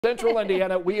Central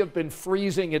Indiana, we have been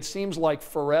freezing. It seems like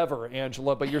forever,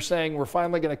 Angela, but you're saying we're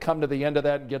finally going to come to the end of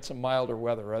that and get some milder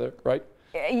weather, right?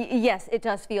 Yes, it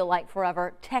does feel like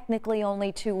forever. Technically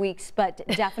only 2 weeks, but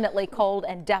definitely cold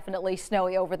and definitely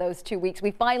snowy over those 2 weeks.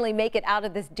 We finally make it out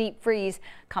of this deep freeze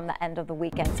come the end of the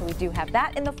weekend. So we do have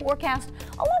that in the forecast,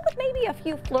 along with maybe a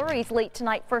few flurries late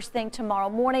tonight, first thing tomorrow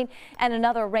morning, and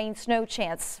another rain snow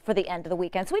chance for the end of the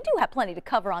weekend. So we do have plenty to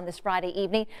cover on this Friday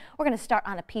evening. We're going to start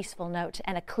on a peaceful note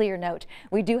and a clear note.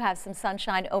 We do have some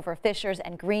sunshine over Fishers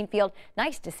and Greenfield.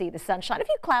 Nice to see the sunshine. A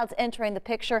few clouds entering the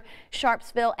picture,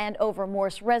 Sharpsville and over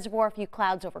Morse Reservoir, a few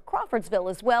clouds over Crawfordsville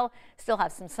as well. Still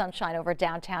have some sunshine over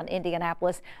downtown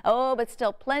Indianapolis. Oh, but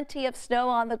still plenty of snow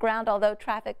on the ground, although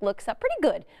traffic looks up pretty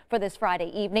good for this Friday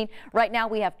evening. Right now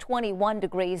we have 21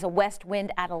 degrees, a west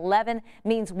wind at 11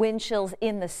 means wind chills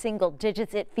in the single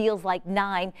digits. It feels like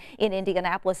 9 in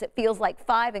Indianapolis. It feels like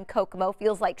 5 in Kokomo,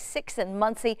 feels like 6 in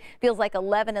Muncie, feels like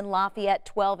 11 in Lafayette,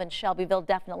 12 in Shelbyville.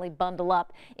 Definitely bundle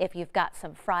up if you've got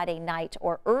some Friday night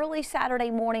or early Saturday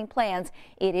morning plans.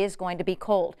 It is going to be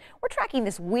cold. We're tracking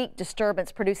this weak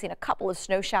disturbance producing a couple of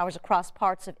snow showers across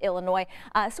parts of Illinois.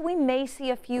 So we may see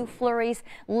a few flurries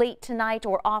late tonight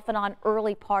or off and on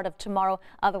early part of tomorrow.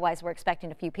 Otherwise, we're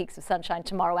expecting a few peaks of sunshine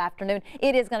tomorrow afternoon.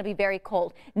 It is going to be very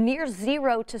cold, near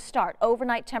zero to start.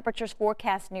 Overnight temperatures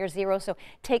forecast near zero, so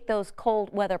take those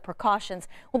cold weather precautions.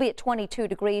 We'll be at 22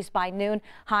 degrees by noon.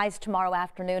 Highs tomorrow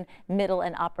afternoon, middle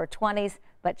and upper 20s.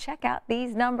 But check out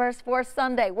these numbers for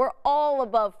Sunday. We're all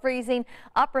above freezing,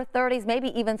 upper 30s, maybe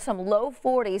even some low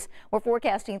 40s. We're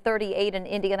forecasting 38 in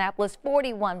Indianapolis,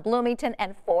 41 Bloomington,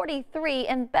 and 43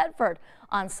 in Bedford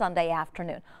on Sunday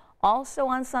afternoon. Also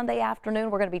on Sunday afternoon,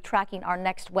 we're going to be tracking our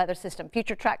next weather system.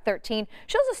 Future Track 13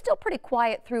 shows us still pretty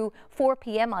quiet through 4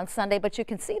 p.m. on Sunday, but you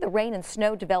can see the rain and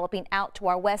snow developing out to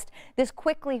our west. This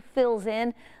quickly fills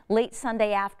in late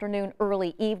Sunday afternoon,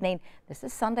 early evening. This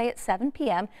is Sunday at 7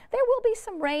 p.m. There will be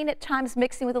some rain at times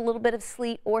mixing with a little bit of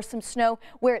sleet or some snow.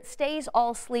 Where it stays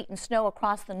all sleet and snow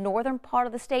across the northern part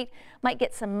of the state, might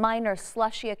get some minor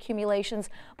slushy accumulations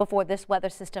before this weather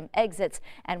system exits,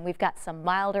 and we've got some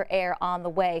milder air on the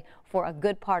way for a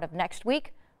good part of next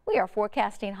week. We are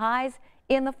forecasting highs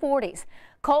in the 40s.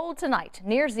 Cold tonight,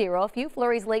 near zero. A few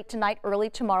flurries late tonight, early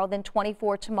tomorrow, then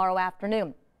 24 tomorrow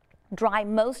afternoon. Dry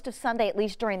most of Sunday, at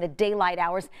least during the daylight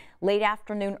hours. Late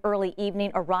afternoon, early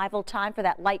evening arrival time for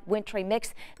that light wintry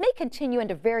mix may continue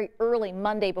into very early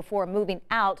Monday before moving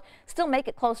out. Still make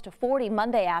it close to 40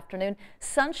 Monday afternoon.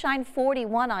 Sunshine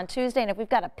 41 on Tuesday. And if we've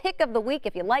got a pick of the week,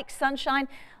 if you like sunshine,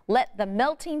 let the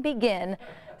melting begin.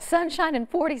 Sunshine and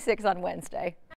 46 on Wednesday.